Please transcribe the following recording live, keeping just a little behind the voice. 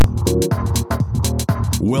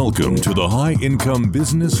Welcome to the High Income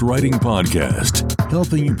Business Writing Podcast,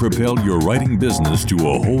 helping you propel your writing business to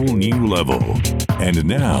a whole new level. And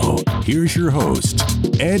now, here's your host,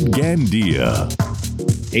 Ed Gandia.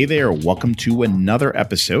 Hey there, welcome to another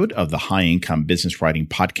episode of the High Income Business Writing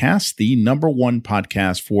Podcast, the number one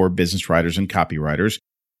podcast for business writers and copywriters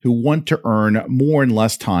who want to earn more in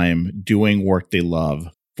less time doing work they love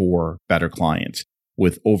for better clients.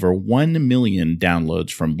 With over 1 million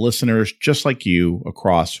downloads from listeners just like you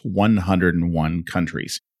across 101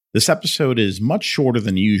 countries. This episode is much shorter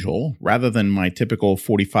than usual. Rather than my typical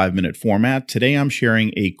 45-minute format, today I'm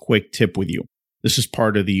sharing a quick tip with you. This is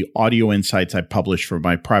part of the audio insights I publish for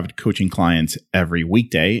my private coaching clients every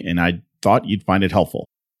weekday, and I thought you'd find it helpful.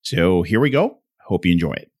 So here we go. Hope you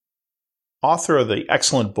enjoy it. Author of the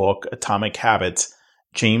excellent book, Atomic Habits,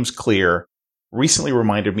 James Clear, recently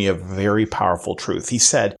reminded me of a very powerful truth. He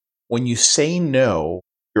said, when you say no,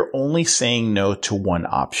 you're only saying no to one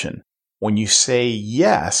option. When you say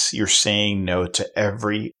yes, you're saying no to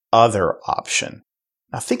every other option.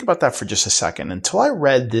 Now think about that for just a second. Until I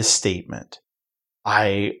read this statement,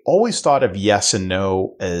 I always thought of yes and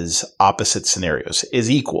no as opposite scenarios, as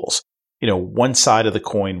equals, one side of the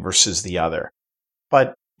coin versus the other.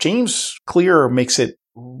 But James Clear makes it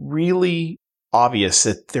really obvious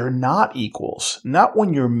that they're not equals, not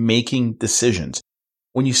when you're making decisions.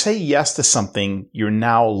 When you say yes to something, you're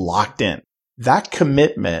now locked in. That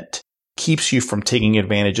commitment keeps you from taking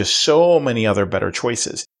advantage of so many other better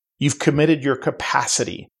choices. You've committed your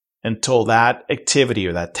capacity until that activity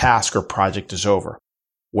or that task or project is over.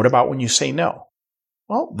 What about when you say no?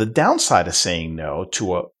 Well, the downside of saying no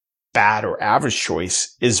to a bad or average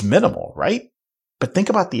choice is minimal, right? But think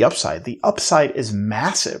about the upside. The upside is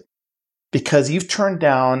massive because you've turned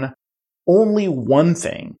down only one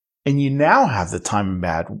thing and you now have the time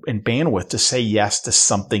and bandwidth to say yes to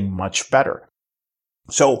something much better.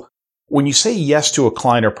 So when you say yes to a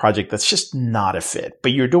client or project that's just not a fit,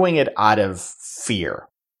 but you're doing it out of fear,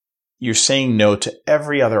 you're saying no to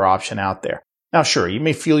every other option out there. Now, sure, you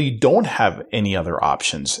may feel you don't have any other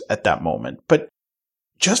options at that moment, but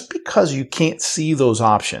just because you can't see those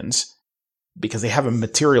options because they haven't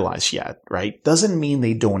materialized yet, right, doesn't mean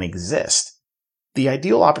they don't exist. The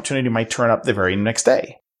ideal opportunity might turn up the very next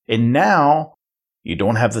day. And now you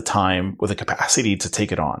don't have the time or the capacity to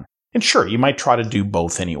take it on. And sure, you might try to do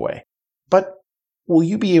both anyway. But will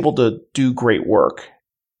you be able to do great work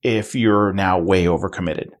if you're now way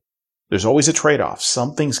overcommitted? There's always a trade-off.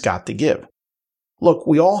 Something's got to give. Look,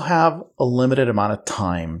 we all have a limited amount of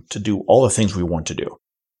time to do all the things we want to do.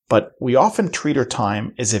 But we often treat our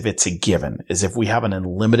time as if it's a given, as if we have an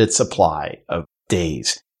unlimited supply of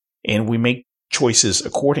days, and we make choices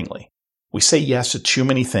accordingly. We say yes to too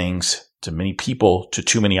many things, to many people, to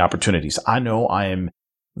too many opportunities. I know I am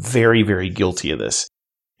very, very guilty of this.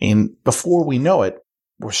 And before we know it,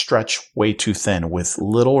 we're stretched way too thin with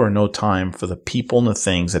little or no time for the people and the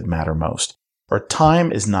things that matter most. Our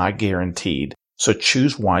time is not guaranteed, so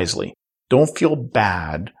choose wisely. Don't feel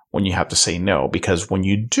bad when you have to say no, because when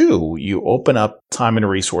you do, you open up time and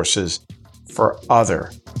resources for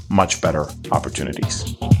other much better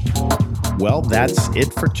opportunities. Well, that's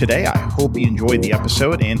it for today. I hope you enjoyed the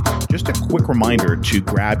episode. And just a quick reminder to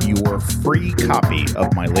grab your free copy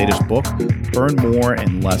of my latest book, Earn More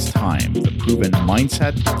in Less Time, the proven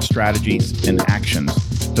mindset, strategies, and actions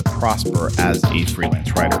to prosper as a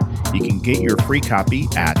freelance writer. You can get your free copy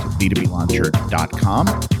at b2blauncher.com,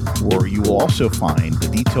 where you will also find the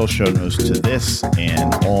detailed show notes to this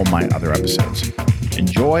and all my other episodes.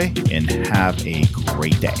 Enjoy and have a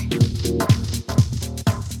great day.